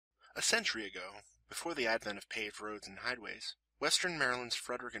A century ago, before the advent of paved roads and highways, western Maryland's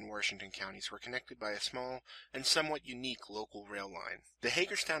Frederick and Washington counties were connected by a small and somewhat unique local rail line. The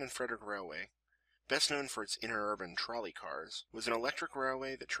Hagerstown and Frederick Railway, best known for its interurban trolley cars, was an electric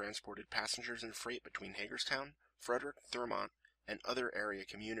railway that transported passengers and freight between Hagerstown, Frederick, Thurmont, and other area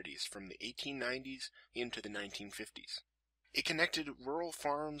communities from the 1890s into the 1950s. It connected rural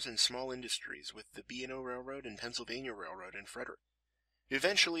farms and small industries with the B&O Railroad and Pennsylvania Railroad in Frederick.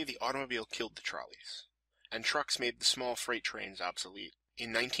 Eventually, the automobile killed the trolleys, and trucks made the small freight trains obsolete. In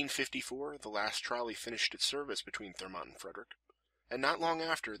 1954, the last trolley finished its service between Thurmont and Frederick, and not long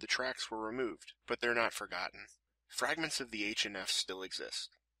after, the tracks were removed, but they're not forgotten. Fragments of the H&F still exist,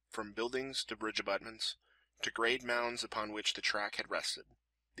 from buildings to bridge abutments, to grade mounds upon which the track had rested.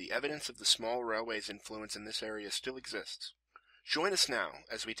 The evidence of the small railway's influence in this area still exists. Join us now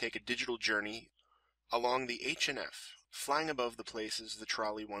as we take a digital journey along the H&F, flying above the places the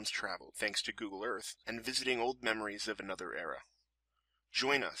trolley once traveled thanks to Google Earth, and visiting old memories of another era.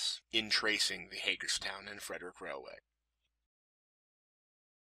 Join us in tracing the Hagerstown and Frederick Railway.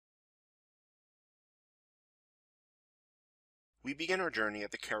 We begin our journey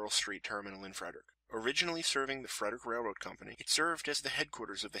at the Carroll Street Terminal in Frederick. Originally serving the Frederick Railroad Company, it served as the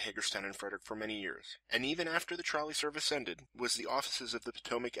headquarters of the Hagerstown and Frederick for many years, and even after the trolley service ended, was the offices of the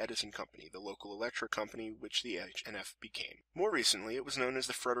Potomac Edison Company, the local electric company which the H&F became. More recently, it was known as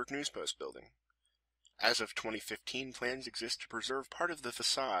the Frederick News Post Building. As of 2015, plans exist to preserve part of the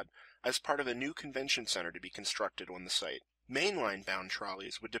facade as part of a new convention center to be constructed on the site. Mainline-bound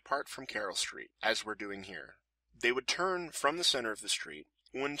trolleys would depart from Carroll Street, as we're doing here. They would turn from the center of the street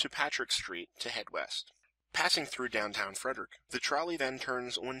onto Patrick Street to head west. Passing through downtown Frederick, the trolley then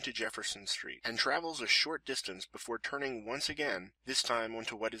turns onto Jefferson Street and travels a short distance before turning once again, this time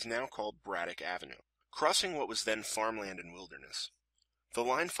onto what is now called Braddock Avenue. Crossing what was then farmland and wilderness, the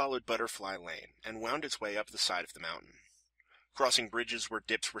line followed Butterfly Lane and wound its way up the side of the mountain, crossing bridges where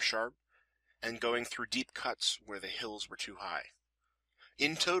dips were sharp and going through deep cuts where the hills were too high.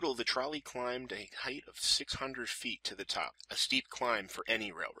 In total, the trolley climbed a height of 600 feet to the top, a steep climb for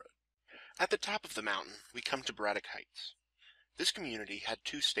any railroad. At the top of the mountain, we come to Braddock Heights. This community had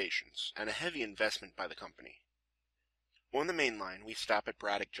 2 stations and a heavy investment by the company. On the main line, we stop at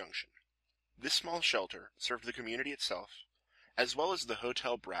Braddock Junction. This small shelter served the community itself, as well as the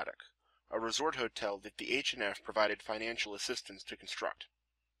Hotel Braddock, a resort hotel that the H&F provided financial assistance to construct.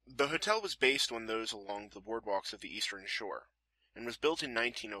 The hotel was based on those along the boardwalks of the Eastern Shore, and was built in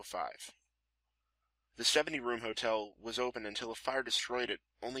 1905. The 70-room hotel was open until a fire destroyed it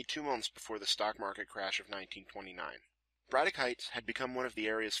only 2 months before the stock market crash of 1929. Braddock Heights had become one of the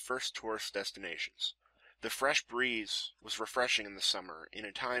area's first tourist destinations. The fresh breeze was refreshing in the summer, in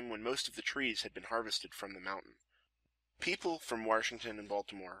a time when most of the trees had been harvested from the mountain. People from Washington and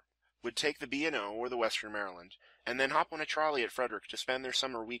Baltimore would take the B&O or the Western Maryland, and then hop on a trolley at Frederick to spend their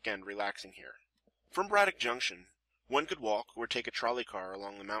summer weekend relaxing here. From Braddock Junction, one could walk or take a trolley car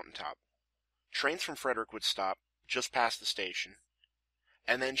along the mountaintop. Trains from Frederick would stop just past the station,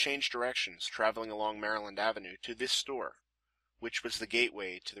 and then change directions, traveling along Maryland Avenue to this store, which was the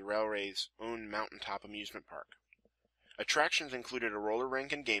gateway to the railway's own mountaintop amusement park. Attractions included a roller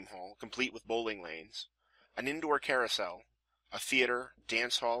rink and game hall, complete with bowling lanes, an indoor carousel, a theater,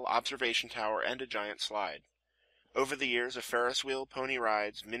 dance hall, observation tower, and a giant slide. Over the years, a Ferris wheel, pony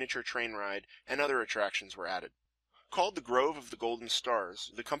rides, miniature train ride, and other attractions were added. Called the Grove of the Golden Stars,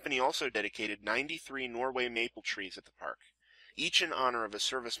 the company also dedicated 93 Norway maple trees at the park, each in honor of a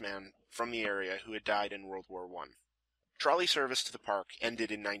serviceman from the area who had died in World War I. Trolley service to the park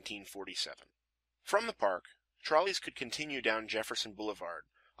ended in 1947. From the park, trolleys could continue down Jefferson Boulevard,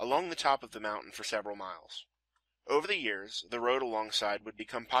 along the top of the mountain for several miles. Over the years, the road alongside would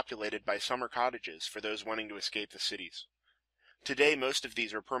become populated by summer cottages for those wanting to escape the cities. Today, most of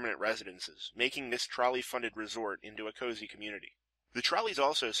these are permanent residences, making this trolley-funded resort into a cozy community. The trolleys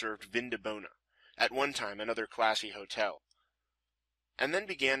also served Vindobona, at one time another classy hotel, and then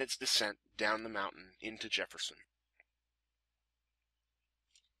began its descent down the mountain into Jefferson.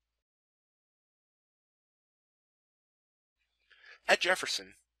 At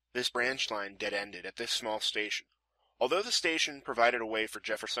Jefferson, this branch line dead-ended at this small station. Although the station provided a way for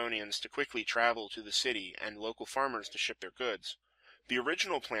Jeffersonians to quickly travel to the city and local farmers to ship their goods, the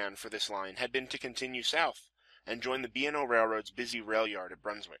original plan for this line had been to continue south and join the B&O Railroad's busy rail yard at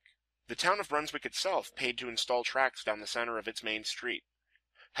Brunswick. The town of Brunswick itself paid to install tracks down the center of its main street.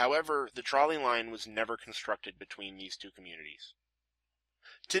 However, the trolley line was never constructed between these 2 communities.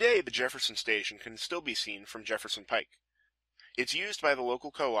 Today, the Jefferson station can still be seen from Jefferson Pike. It's used by the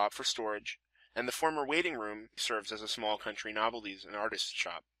local co-op for storage, and the former waiting room serves as a small country novelties and artists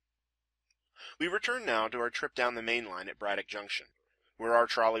shop. We return now to our trip down the main line at Braddock Junction, where our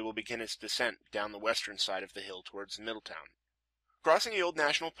trolley will begin its descent down the western side of the hill towards Middletown. Crossing the old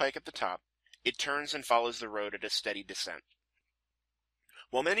National Pike at the top, it turns and follows the road at a steady descent.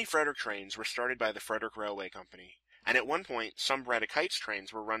 While many Frederick trains were started by the Frederick Railway Company, and at one point some Braddock Heights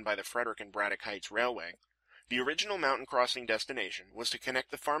trains were run by the Frederick and Braddock Heights Railway, the original mountain crossing destination was to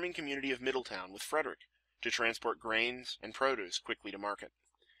connect the farming community of Middletown with Frederick to transport grains and produce quickly to market.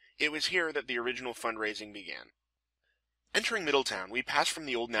 It was here that the original fundraising began. Entering Middletown, we pass from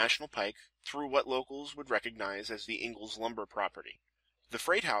the old National Pike through what locals would recognize as the Ingalls lumber property. The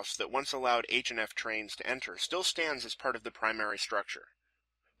freight house that once allowed H&F trains to enter still stands as part of the primary structure.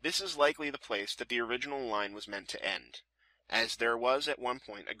 This is likely the place that the original line was meant to end, as there was at one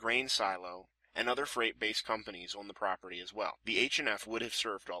point a grain silo and other freight-based companies on the property as well. The H&F would have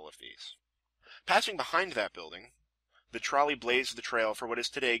served all of these. Passing behind that building, the trolley blazed the trail for what is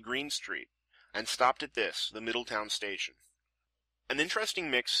today Green Street, and stopped at this, the Middletown station. An interesting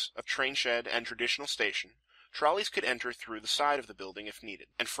mix of train shed and traditional station, trolleys could enter through the side of the building if needed,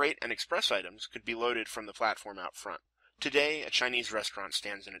 and freight and express items could be loaded from the platform out front. Today, a Chinese restaurant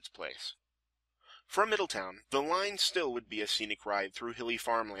stands in its place. From Middletown, the line still would be a scenic ride through hilly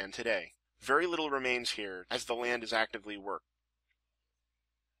farmland today. Very little remains here, as the land is actively worked.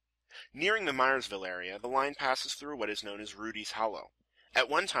 Nearing the Myersville area, the line passes through what is known as Rudy's Hollow. At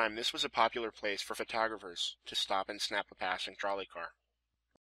one time, this was a popular place for photographers to stop and snap a passing trolley car.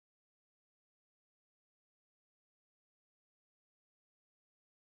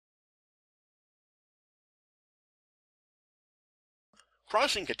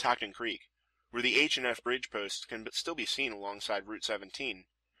 Crossing Catoctin Creek, where the H&F bridge posts can still be seen alongside Route 17,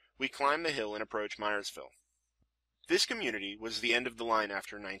 we climb the hill and approach Myersville. This community was the end of the line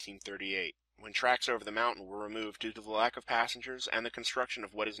after 1938, when tracks over the mountain were removed due to the lack of passengers and the construction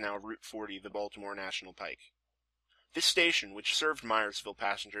of what is now Route 40, the Baltimore National Pike. This station, which served Myersville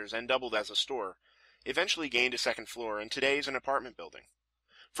passengers and doubled as a store, eventually gained a second floor and today is an apartment building.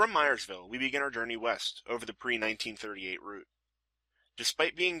 From Myersville, we begin our journey west over the pre-1938 route.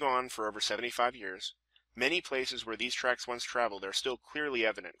 Despite being gone for over 75 years, many places where these tracks once traveled are still clearly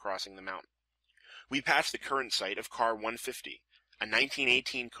evident crossing the mountain. We pass the current site of Car 150, a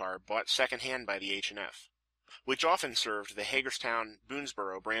 1918 car bought second-hand by the H&F, which often served the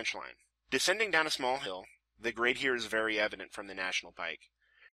Hagerstown-Boonesboro branch line. Descending down a small hill, the grade here is very evident from the National Pike.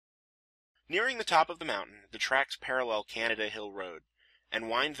 Nearing the top of the mountain, the tracks parallel Canada Hill Road and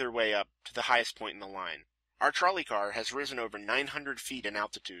wind their way up to the highest point in the line. Our trolley car has risen over 900 feet in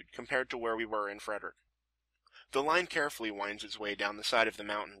altitude compared to where we were in Frederick. The line carefully winds its way down the side of the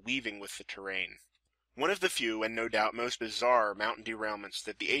mountain, weaving with the terrain. One of the few and no doubt most bizarre mountain derailments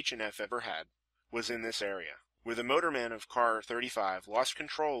that the H&F ever had was in this area, where the motorman of Car 35 lost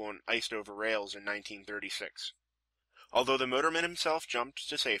control on iced-over rails in 1936. Although the motorman himself jumped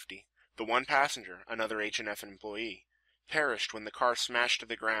to safety, the one passenger, another H&F employee, perished when the car smashed to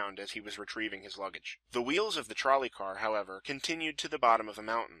the ground as he was retrieving his luggage. The wheels of the trolley car, however, continued to the bottom of the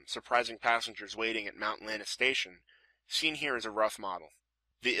mountain, surprising passengers waiting at Mount Lannis Station, seen here as a rough model.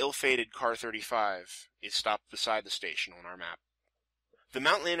 The ill-fated Car 35 is stopped beside the station on our map. The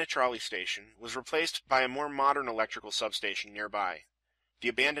Mount Lannis trolley station was replaced by a more modern electrical substation nearby. The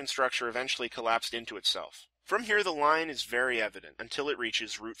abandoned structure eventually collapsed into itself. From here the line is very evident until it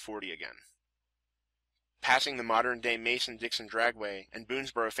reaches Route 40 again. Passing the modern-day Mason-Dixon Dragway and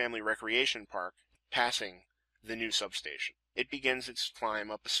Boonesboro Family Recreation Park, passing the new substation, it begins its climb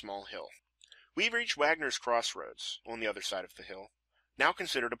up a small hill. We reach Wagner's Crossroads, on the other side of the hill, now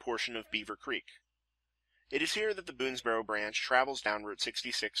considered a portion of Beaver Creek. It is here that the Boonesboro branch travels down Route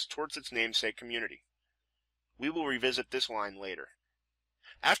 66 towards its namesake community. We will revisit this line later.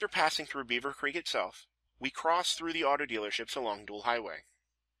 After passing through Beaver Creek itself, we cross through the auto dealerships along Dual Highway.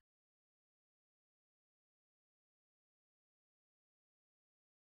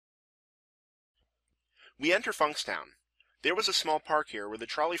 We enter Funkstown. There was a small park here where the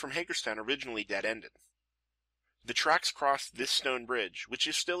trolley from Hagerstown originally dead-ended. The tracks crossed this stone bridge, which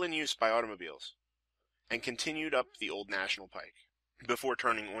is still in use by automobiles, and continued up the old National Pike, before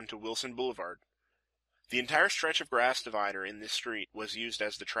turning onto Wilson Boulevard. The entire stretch of grass divider in this street was used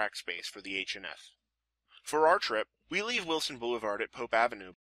as the track space for the H&F. For our trip, we leave Wilson Boulevard at Pope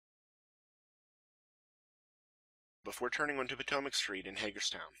Avenue before turning onto Potomac Street in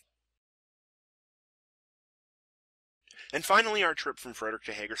Hagerstown. And finally, our trip from Frederick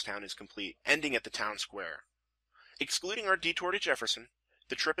to Hagerstown is complete, ending at the town square. Excluding our detour to Jefferson,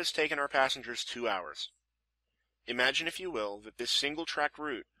 the trip has taken our passengers 2 hours. Imagine, if you will, that this single-track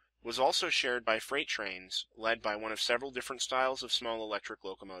route was also shared by freight trains led by one of several different styles of small electric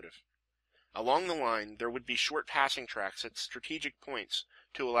locomotive. Along the line, there would be short passing tracks at strategic points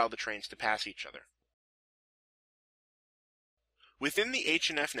to allow the trains to pass each other. Within the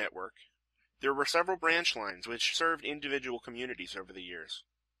H&F network, there were several branch lines which served individual communities over the years.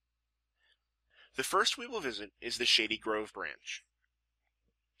 The first we will visit is the Shady Grove branch.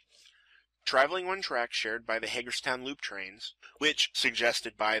 Traveling one track shared by the Hagerstown Loop trains, which,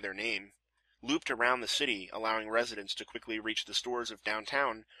 suggested by their name, looped around the city, allowing residents to quickly reach the stores of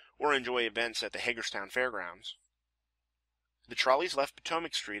downtown or enjoy events at the Hagerstown Fairgrounds, the trolleys left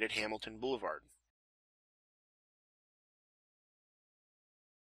Potomac Street at Hamilton Boulevard.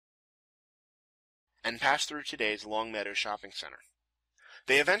 And passed through today's Long Meadow Shopping Center.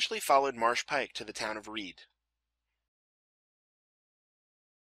 They eventually followed Marsh Pike to the town of Reed.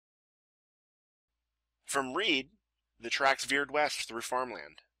 From Reed, the tracks veered west through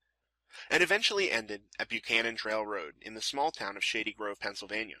farmland, and eventually ended at Buchanan Trail Road in the small town of Shady Grove,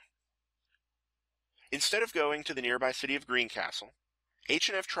 Pennsylvania. Instead of going to the nearby city of Greencastle,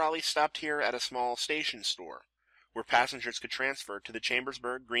 H&F trolleys stopped here at a small station store, where passengers could transfer to the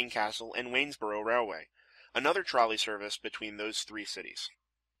Chambersburg, Greencastle, and Waynesboro Railway, another trolley service between those three cities.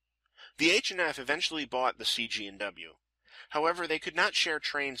 The H&F eventually bought the CG&W. However, they could not share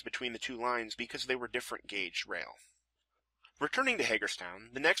trains between the two lines because they were different gauge rail. Returning to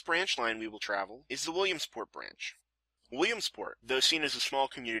Hagerstown, the next branch line we will travel is the Williamsport branch. Williamsport, though seen as a small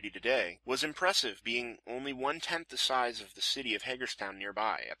community today, was impressive, being only 1/10 the size of the city of Hagerstown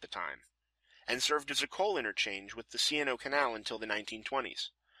nearby at the time, and served as a coal interchange with the C&O Canal until the 1920s,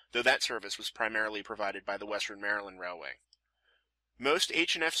 though that service was primarily provided by the Western Maryland Railway. Most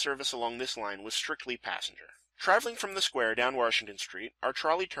H&F service along this line was strictly passenger. Traveling from the square down Washington Street, our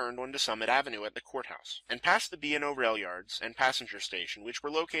trolley turned onto Summit Avenue at the courthouse, and passed the B&O rail yards and passenger station, which were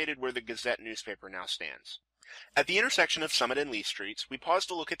located where the Gazette newspaper now stands. At the intersection of Summit and Lee Streets, we paused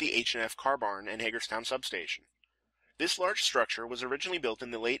to look at the H&F car barn and Hagerstown substation. This large structure was originally built in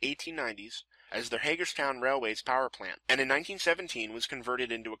the late 1890s as the Hagerstown Railway's power plant, and in 1917 was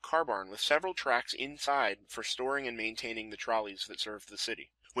converted into a car barn with several tracks inside for storing and maintaining the trolleys that served the city.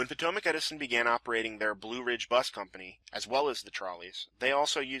 When Potomac Edison began operating their Blue Ridge Bus Company, as well as the trolleys, they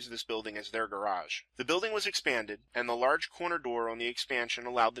also used this building as their garage. The building was expanded, and the large corner door on the expansion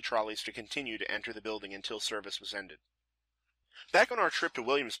allowed the trolleys to continue to enter the building until service was ended. Back on our trip to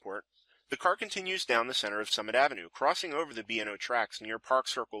Williamsport, the car continues down the center of Summit Avenue, crossing over the B&O tracks near Park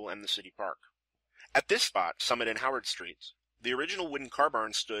Circle and the City Park. At this spot, Summit and Howard Streets, the original wooden car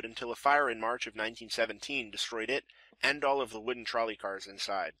barn stood until a fire in March of 1917 destroyed it and all of the wooden trolley cars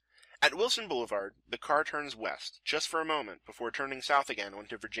inside. At Wilson Boulevard, the car turns west, just for a moment, before turning south again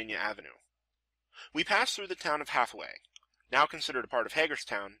onto Virginia Avenue. We pass through the town of Hathaway. Now considered a part of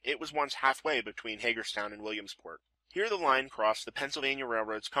Hagerstown, it was once halfway between Hagerstown and Williamsport. Here the line crossed the Pennsylvania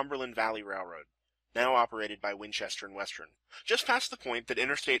Railroad's Cumberland Valley Railroad, now operated by Winchester and Western. Just past the point that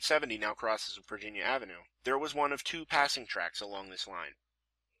Interstate 70 now crosses Virginia Avenue, there was one of two passing tracks along this line.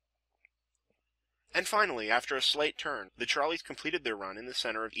 And finally, after a slight turn, the trolleys completed their run in the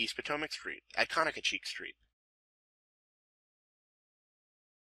center of East Potomac Street, at Conococheque Street.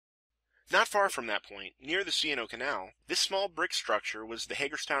 Not far from that point, near the C&O Canal, this small brick structure was the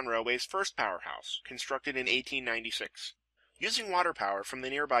Hagerstown Railway's first powerhouse, constructed in 1896. Using water power from the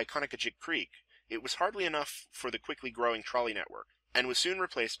nearby Conococheque Creek, it was hardly enough for the quickly growing trolley network, and was soon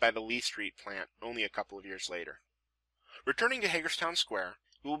replaced by the Lee Street plant only a couple of years later. Returning to Hagerstown Square,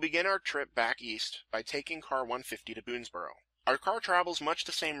 we will begin our trip back east by taking car 150 to Boonesboro. Our car travels much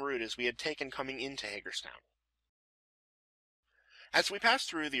the same route as we had taken coming into Hagerstown. As we pass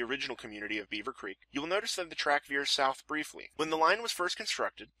through the original community of Beaver Creek, you will notice that the track veers south briefly. When the line was first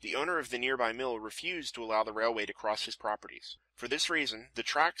constructed, the owner of the nearby mill refused to allow the railway to cross his properties. For this reason, the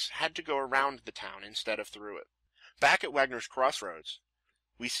tracks had to go around the town instead of through it. Back at Wagner's Crossroads,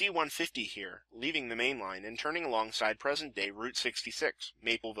 we see 150 here, leaving the main line and turning alongside present-day Route 66,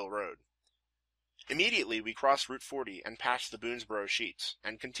 Mapleville Road. Immediately, we cross Route 40 and pass the Boonesboro Sheets,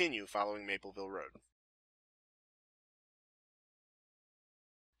 and continue following Mapleville Road.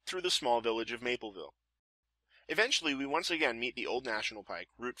 Through the small village of Mapleville. Eventually, we once again meet the Old National Pike,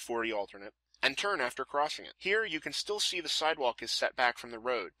 Route 40 alternate, and turn after crossing it. Here, you can still see the sidewalk is set back from the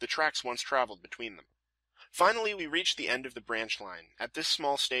road, the tracks once traveled between them. Finally, we reach the end of the branch line, at this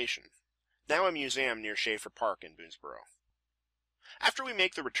small station, now a museum near Schaefer Park in Boonesboro. After we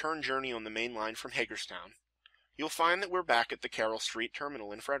make the return journey on the main line from Hagerstown, you'll find that we're back at the Carroll Street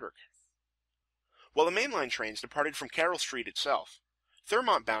Terminal in Frederick. While the mainline trains departed from Carroll Street itself,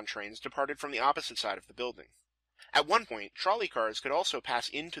 Thurmont-bound trains departed from the opposite side of the building. At one point, trolley cars could also pass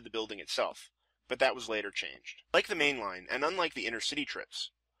into the building itself, but that was later changed. Like the main line, and unlike the intercity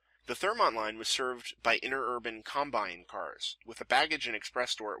trips, The Thermont line was served by interurban combine cars, with a baggage and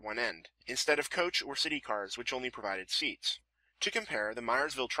express door at one end, instead of coach or city cars which only provided seats. To compare, the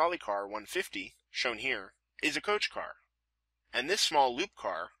Myersville Trolley Car 150, shown here, is a coach car, and this small loop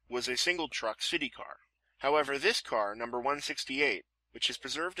car was a single-truck city car. However, this car, number 168, which is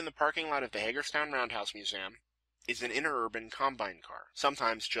preserved in the parking lot of the Hagerstown Roundhouse Museum, is an interurban combine car,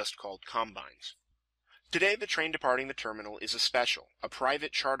 sometimes just called combines. Today, the train departing the terminal is a special, a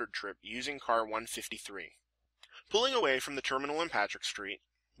private chartered trip using car 153. Pulling away from the terminal on Patrick Street,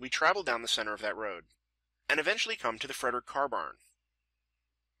 we travel down the center of that road, and eventually come to the Frederick Car Barn.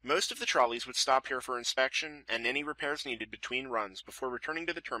 Most of the trolleys would stop here for inspection and any repairs needed between runs before returning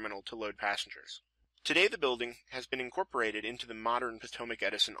to the terminal to load passengers. Today, the building has been incorporated into the modern Potomac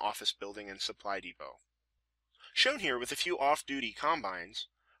Edison office building and supply depot. Shown here with a few off-duty combines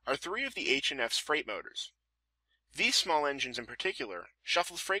are three of the H&F's freight motors. These small engines in particular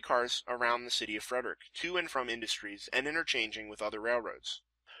shuffle freight cars around the city of Frederick, to and from industries and interchanging with other railroads.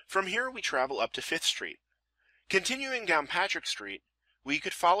 From here we travel up to 5th Street. Continuing down Patrick Street, we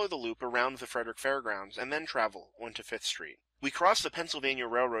could follow the loop around the Frederick Fairgrounds and then travel onto 5th Street. We cross the Pennsylvania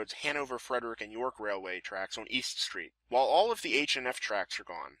Railroad's Hanover, Frederick, and York Railway tracks on East Street. While all of the H&F tracks are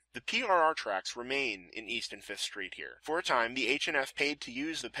gone, the PRR tracks remain in East and 5th Street here. For a time, the H&F paid to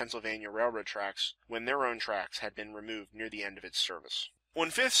use the Pennsylvania Railroad tracks when their own tracks had been removed near the end of its service. On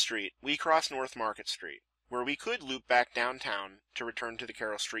 5th Street, we cross North Market Street, where we could loop back downtown to return to the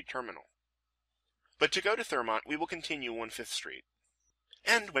Carroll Street Terminal. But to go to Thermont, we will continue on 5th Street.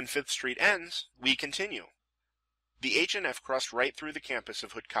 And when 5th Street ends, we continue. The H&F crossed right through the campus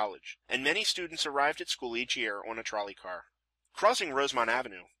of Hood College, and many students arrived at school each year on a trolley car. Crossing Rosemont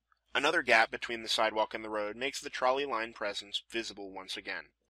Avenue, another gap between the sidewalk and the road makes the trolley line presence visible once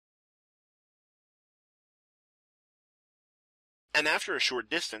again. And after a short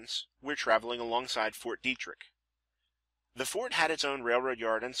distance, we're traveling alongside Fort Detrick. The fort had its own railroad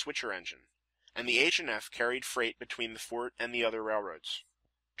yard and switcher engine, and the H&F carried freight between the fort and the other railroads.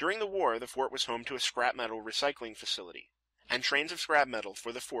 During the war, the fort was home to a scrap metal recycling facility, and trains of scrap metal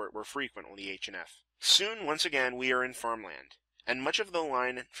for the fort were frequent on the H&F. Soon, once again, we are in farmland, and much of the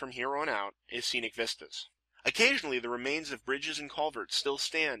line from here on out is scenic vistas. Occasionally, the remains of bridges and culverts still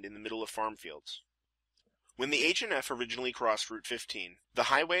stand in the middle of farm fields. When the H&F originally crossed Route 15, the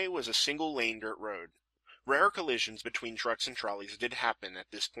highway was a single-lane dirt road. Rare collisions between trucks and trolleys did happen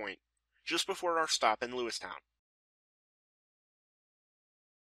at this point, just before our stop in Lewistown.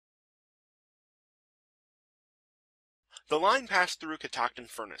 The line passed through Catoctin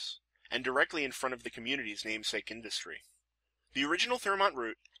Furnace, and directly in front of the community's namesake industry. The original Thermont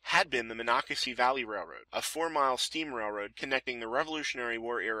route had been the Monocacy Valley Railroad, a 4-mile steam railroad connecting the Revolutionary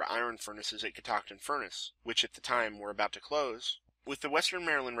War-era iron furnaces at Catoctin Furnace, which at the time were about to close, with the Western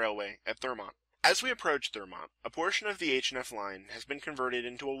Maryland Railway at Thermont. As we approach Thermont, a portion of the H&F line has been converted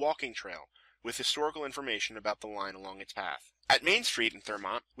into a walking trail, with historical information about the line along its path. At Main Street in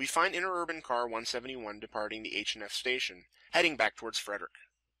Thermont, we find interurban car 171 departing the H&F station, heading back towards Frederick.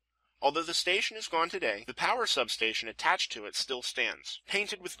 Although the station is gone today, the power substation attached to it still stands,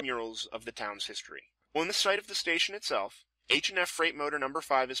 painted with murals of the town's history. On the site of the station itself, H&F Freight Motor No.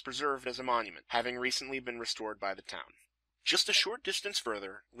 5 is preserved as a monument, having recently been restored by the town. Just a short distance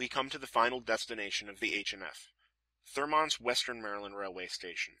further, we come to the final destination of the H&F, Thermont's Western Maryland Railway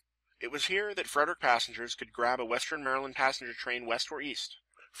Station. It was here that Frederick passengers could grab a Western Maryland passenger train west or east.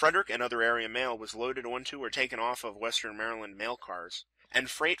 Frederick and other area mail was loaded onto or taken off of Western Maryland mail cars, and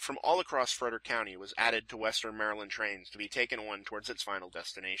freight from all across Frederick County was added to Western Maryland trains to be taken on towards its final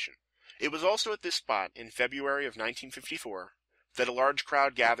destination. It was also at this spot, in February of 1954, that a large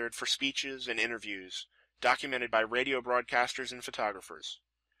crowd gathered for speeches and interviews, documented by radio broadcasters and photographers,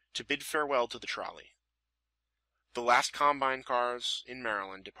 to bid farewell to the trolley. The last combine cars in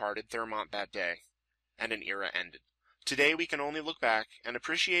Maryland departed Thermont that day, and an era ended. Today we can only look back and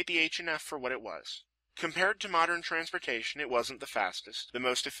appreciate the H&F for what it was. Compared to modern transportation, it wasn't the fastest, the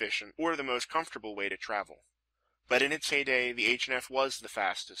most efficient, or the most comfortable way to travel. But in its heyday, the H&F was the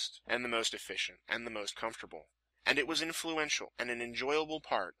fastest, and the most efficient, and the most comfortable. And it was influential and an enjoyable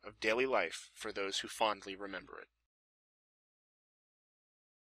part of daily life for those who fondly remember it.